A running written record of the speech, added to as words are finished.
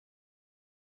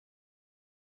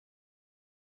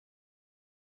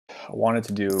wanted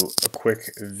to do a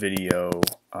quick video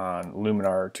on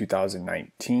Luminar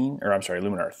 2019, or I'm sorry,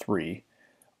 Luminar 3.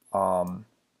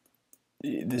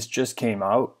 This just came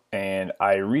out, and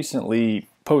I recently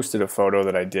posted a photo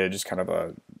that I did, just kind of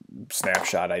a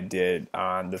snapshot I did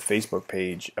on the Facebook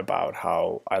page about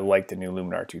how I like the new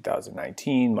Luminar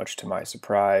 2019, much to my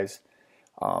surprise.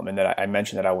 And that I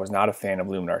mentioned that I was not a fan of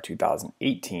Luminar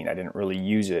 2018. I didn't really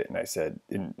use it, and I said,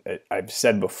 I've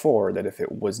said before that if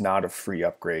it was not a free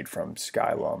upgrade from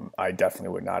Skylum, I definitely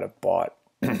would not have bought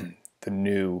the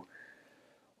new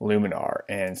Luminar.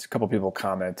 And a couple people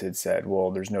commented, said,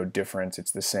 well, there's no difference, it's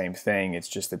the same thing, it's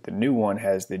just that the new one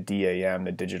has the DAM,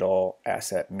 the Digital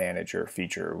Asset Manager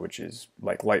feature, which is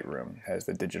like Lightroom has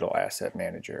the Digital Asset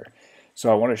Manager. So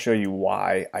I want to show you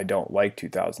why I don't like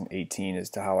 2018 as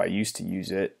to how I used to use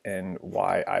it and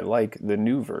why I like the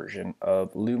new version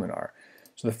of Luminar.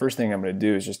 So the first thing I'm going to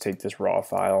do is just take this raw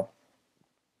file.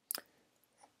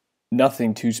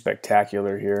 Nothing too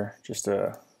spectacular here, just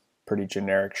a pretty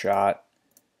generic shot.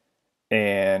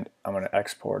 And I'm going to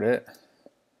export it.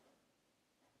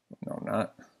 No, I'm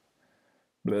not.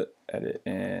 But edit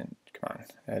in, come on,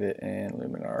 edit in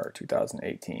Luminar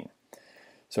 2018.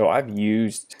 So I've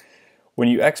used, when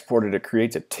you export it, it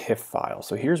creates a TIFF file.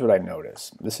 So here's what I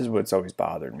notice. This is what's always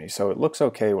bothered me. So it looks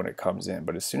okay when it comes in,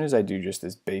 but as soon as I do just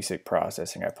this basic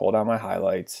processing, I pull down my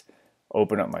highlights,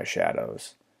 open up my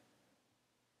shadows.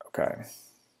 Okay,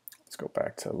 let's go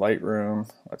back to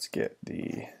Lightroom. Let's get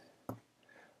the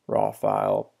raw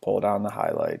file, pull down the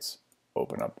highlights,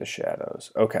 open up the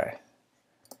shadows. Okay,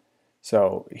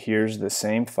 so here's the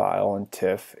same file in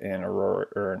TIFF in Aurora,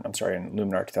 or I'm sorry, in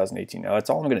Luminar 2018. Now that's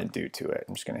all I'm going to do to it.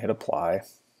 I'm just going to hit apply,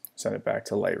 send it back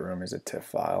to Lightroom as a TIFF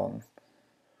file.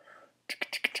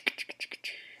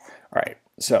 All right,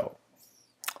 so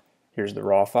here's the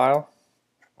raw file,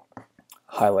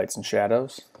 highlights and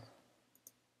shadows,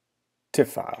 TIFF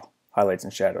file, highlights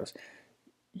and shadows.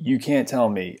 You can't tell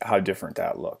me how different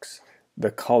that looks.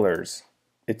 The colors,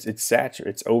 it's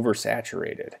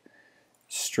oversaturated.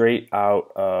 Straight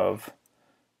out of,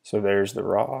 so there's the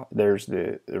raw, there's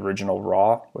the original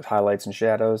raw with highlights and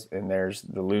shadows, and there's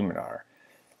the Luminar.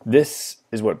 This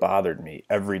is what bothered me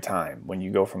every time. When you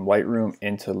go from Lightroom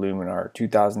into Luminar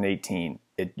 2018,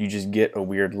 you just get a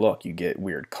weird look. You get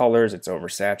weird colors, it's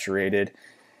oversaturated.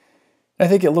 I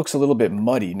think it looks a little bit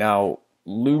muddy. Now,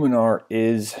 Luminar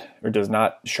is, or does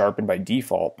not sharpen by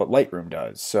default, but Lightroom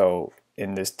does. So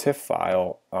in this TIFF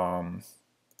file,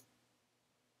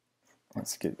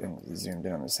 let's get zoomed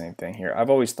in on the same thing here.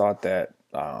 I've always thought that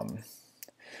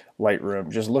Lightroom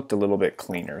just looked a little bit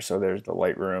cleaner. So there's the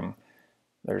Lightroom,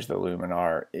 there's the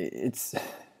Luminar. It's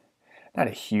not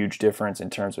a huge difference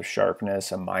in terms of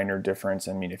sharpness, a minor difference.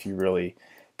 I mean, if you really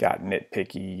got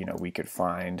nitpicky, you know, we could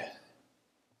find,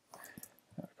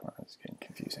 oh, come on, it's getting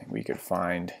confusing. We could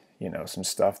find, you know, some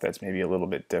stuff that's maybe a little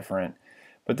bit different.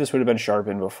 But this would have been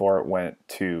sharpened before it went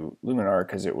to Luminar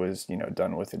because it was, you know,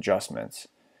 done with adjustments.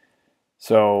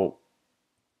 So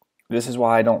this is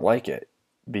why I don't like it,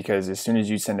 because as soon as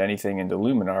you send anything into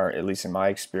Luminar, at least in my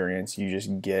experience, you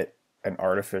just get an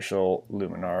artificial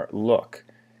Luminar look.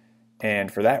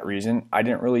 And for that reason, I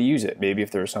didn't really use it. Maybe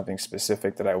if there was something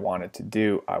specific that I wanted to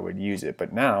do, I would use it.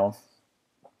 But now,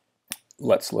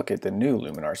 let's look at the new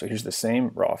Luminar. So here's the same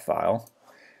raw file.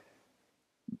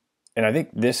 And I think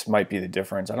this might be the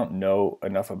difference. I don't know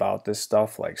enough about this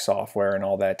stuff, like software and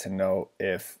all that, to know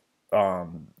if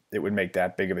it would make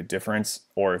that big of a difference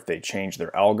or if they change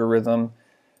their algorithm.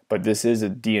 But this is a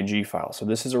DNG file. So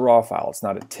this is a raw file. It's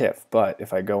not a TIFF. But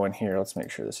if I go in here, let's make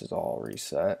sure this is all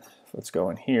reset. Let's go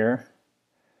in here,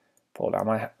 pull down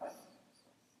open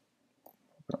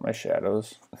up my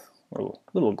shadows, a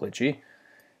little glitchy.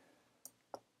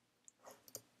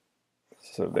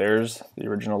 So there's the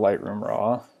original Lightroom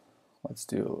raw. Let's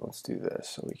do this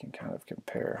so we can kind of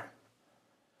compare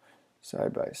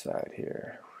side by side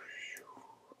here.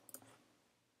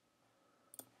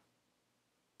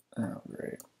 Oh,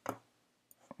 great.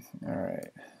 All right.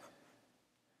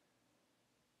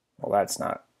 Well, that's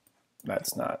not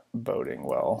boding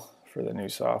well for the new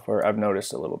software. I've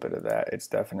noticed a little bit of that. It's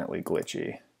definitely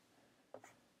glitchy.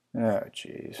 Oh,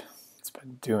 geez. It's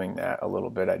been doing that a little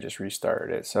bit. I just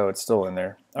restarted it, so it's still in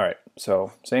there. All right,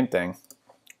 so same thing.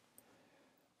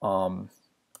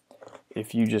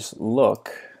 If you just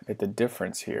look at the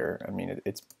difference here, I mean,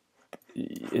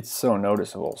 it's so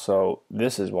noticeable. So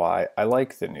this is why I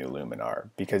like the new Luminar,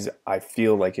 because I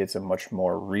feel like it's a much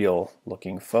more real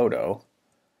looking photo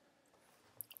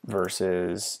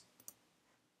versus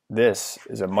this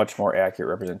is a much more accurate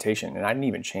representation. And I didn't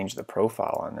even change the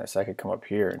profile on this. I could come up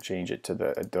here and change it to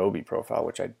the Adobe profile,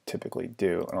 which I typically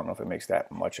do. I don't know if it makes that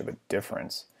much of a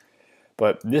difference.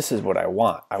 But this is what I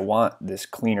want. I want this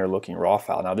cleaner looking raw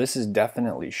file. Now this is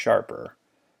definitely sharper,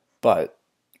 but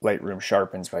Lightroom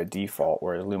sharpens by default,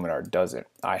 whereas Luminar doesn't.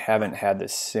 I haven't had the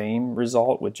same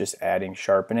result with just adding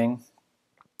sharpening.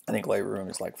 I think Lightroom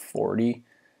is like 40.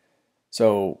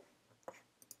 So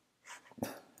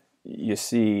you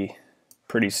see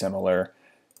pretty similar.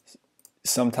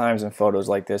 Sometimes in photos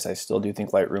like this, I still do think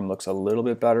Lightroom looks a little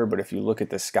bit better, but if you look at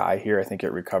the sky here, I think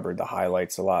it recovered the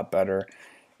highlights a lot better.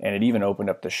 And it even opened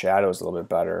up the shadows a little bit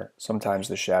better. Sometimes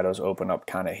the shadows open up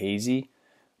kind of hazy,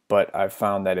 but I've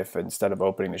found that if instead of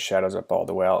opening the shadows up all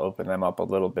the way, I'll open them up a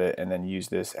little bit and then use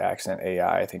this Accent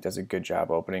AI. I think does a good job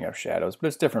opening up shadows, but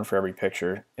it's different for every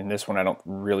picture. In this one, I don't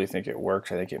really think it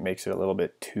works. I think it makes it a little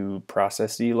bit too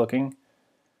processy looking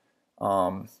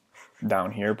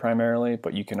down here primarily,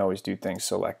 but you can always do things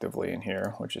selectively in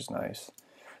here, which is nice.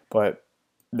 But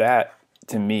that,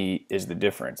 to me, is the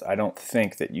difference. I don't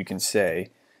think that you can say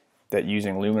that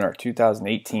using Luminar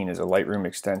 2018 as a Lightroom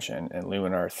extension and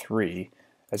Luminar 3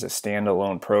 as a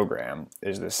standalone program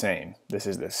is the same. This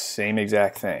is the same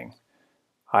exact thing.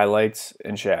 Highlights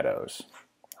and shadows.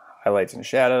 Highlights and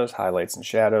shadows, highlights and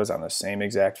shadows on the same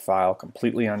exact file,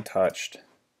 completely untouched.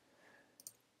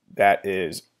 That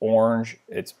is orange.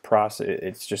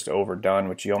 It's just overdone,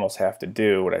 which you almost have to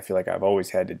do. What I feel like I've always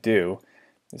had to do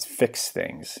is fix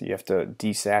things. You have to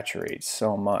desaturate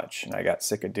so much, and I got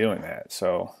sick of doing that.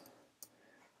 So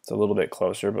it's a little bit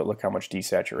closer, but look how much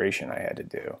desaturation I had to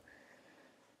do.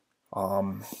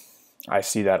 I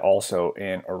see that also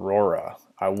in Aurora.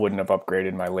 I wouldn't have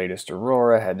upgraded my latest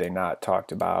Aurora had they not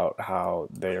talked about how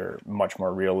they're much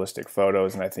more realistic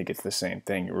photos, and I think it's the same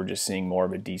thing. We're just seeing more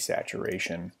of a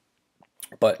desaturation.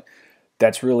 But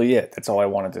that's really it. That's all I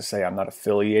wanted to say. I'm not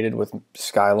affiliated with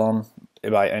Skylum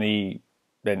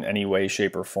in any way,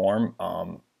 shape, or form.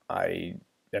 I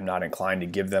am not inclined to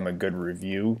give them a good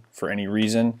review for any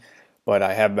reason, but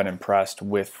I have been impressed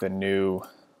with the new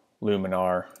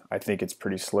Luminar. I think it's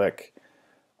pretty slick.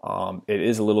 It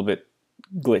is a little bit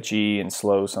glitchy and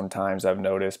slow sometimes, I've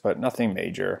noticed, but nothing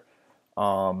major.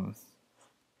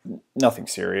 Nothing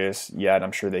serious yet.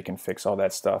 I'm sure they can fix all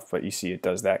that stuff, but you see it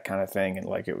does that kind of thing, and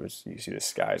like you see the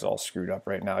sky's all screwed up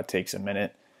right now. It takes a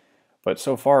minute, but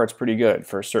so far it's pretty good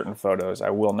for certain photos.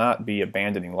 I will not be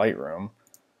abandoning Lightroom.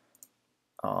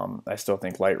 I still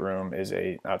think Lightroom is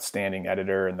an outstanding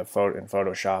editor in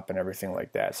Photoshop and everything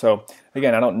like that. So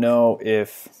again, I don't know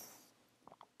if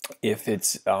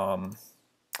it's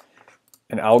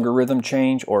an algorithm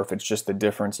change or if it's just the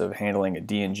difference of handling a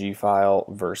DNG file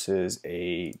versus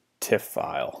a TIFF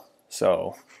file.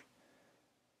 So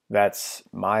that's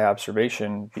my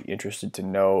observation. Be interested to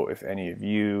know if any of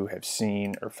you have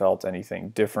seen or felt anything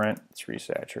different. Let's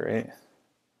resaturate.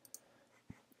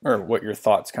 Or what your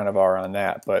thoughts kind of are on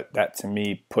that, but that to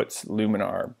me puts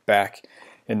Luminar back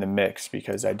in the mix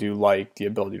because I do like the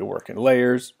ability to work in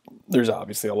layers. There's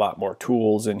obviously a lot more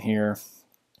tools in here,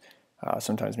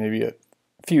 sometimes maybe a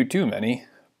few too many,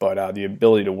 but the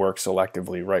ability to work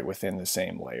selectively right within the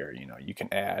same layer. You know, you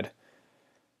can add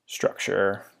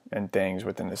structure and things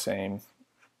within the same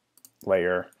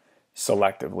layer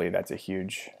selectively. That's a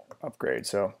huge upgrade.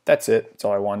 So that's it. That's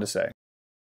all I wanted to say.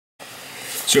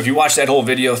 So if you watched that whole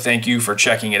video, thank you for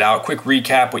checking it out. Quick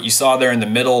recap, what you saw there in the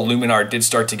middle, Luminar did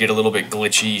start to get a little bit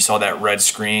glitchy. You saw that red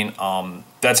screen.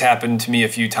 That's happened to me a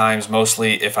few times,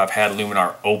 mostly if I've had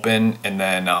Luminar open and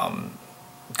then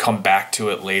come back to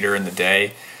it later in the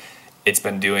day. It's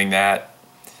been doing that.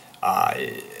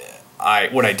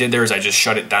 What I did there is I just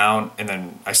shut it down and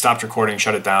then I stopped recording,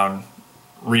 shut it down,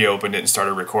 reopened it and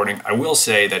started recording. I will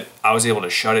say that I was able to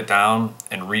shut it down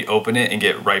and reopen it and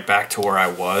get right back to where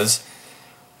I was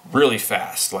really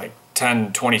fast, like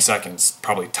 10-20 seconds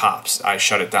probably tops. I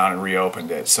shut it down and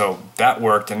reopened it, so that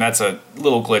worked, and that's a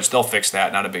little glitch. They'll fix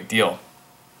that, not a big deal.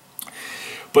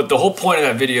 But the whole point of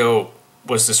that video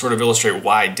was to sort of illustrate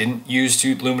why I didn't use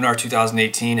Luminar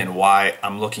 2018 and why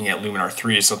I'm looking at Luminar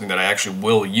 3 as something that I actually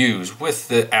will use with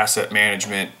the asset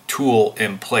management tool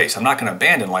in place. I'm not going to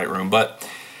abandon Lightroom, but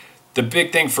the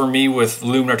big thing for me with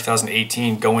Luminar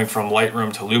 2018 going from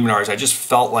Lightroom to Luminar is I just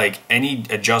felt like any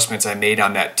adjustments I made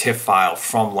on that TIFF file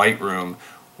from Lightroom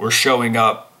were showing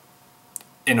up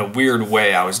in a weird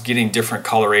way. I was getting different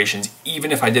colorations.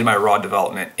 Even if I did my raw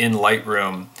development in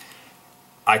Lightroom,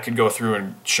 I could go through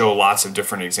and show lots of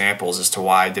different examples as to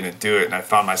why I didn't do it, and I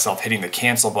found myself hitting the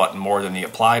cancel button more than the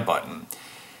apply button.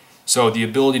 So the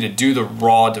ability to do the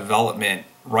raw development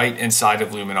right inside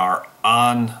of Luminar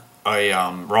on a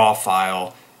raw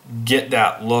file, get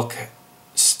that look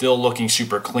still looking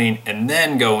super clean, and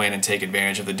then go in and take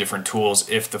advantage of the different tools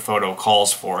if the photo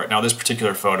calls for it. Now this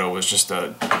particular photo was just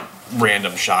a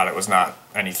random shot. It was not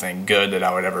anything good that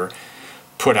I would ever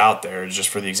put out there, just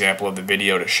for the example of the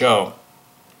video to show.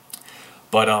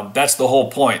 But that's the whole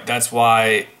point. That's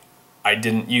why I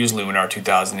didn't use Luminar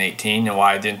 2018 and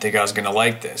why I didn't think I was going to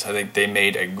like this. I think they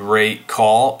made a great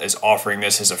call as offering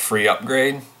this as a free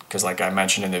upgrade, because like I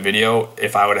mentioned in the video,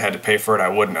 if I would have had to pay for it, I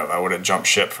wouldn't have. I would have jumped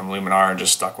ship from Luminar and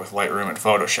just stuck with Lightroom and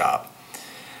Photoshop.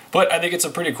 But I think it's a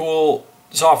pretty cool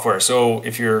software. So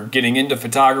if you're getting into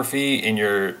photography and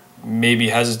you're maybe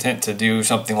hesitant to do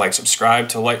something like subscribe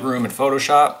to Lightroom and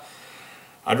Photoshop,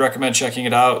 I'd recommend checking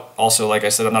it out. Also, like I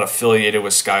said, I'm not affiliated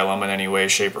with Skylum in any way,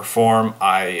 shape, or form.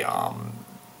 I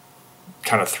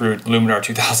kind of threw Luminar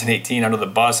 2018 under the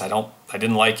bus. I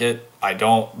didn't like it. I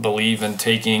don't believe in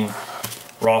taking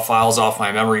raw files off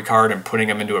my memory card and putting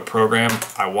them into a program.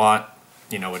 I want,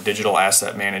 you know, a digital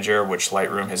asset manager, which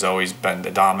Lightroom has always been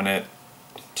the dominant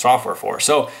software for.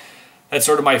 So that's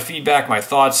sort of my feedback, my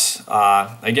thoughts.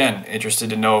 Again, interested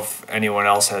to know if anyone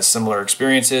else has similar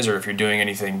experiences or if you're doing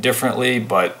anything differently,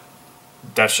 but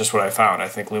that's just what I found. I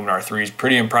think Luminar 3 is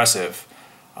pretty impressive.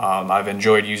 I've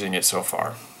enjoyed using it so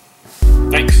far.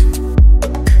 Thanks.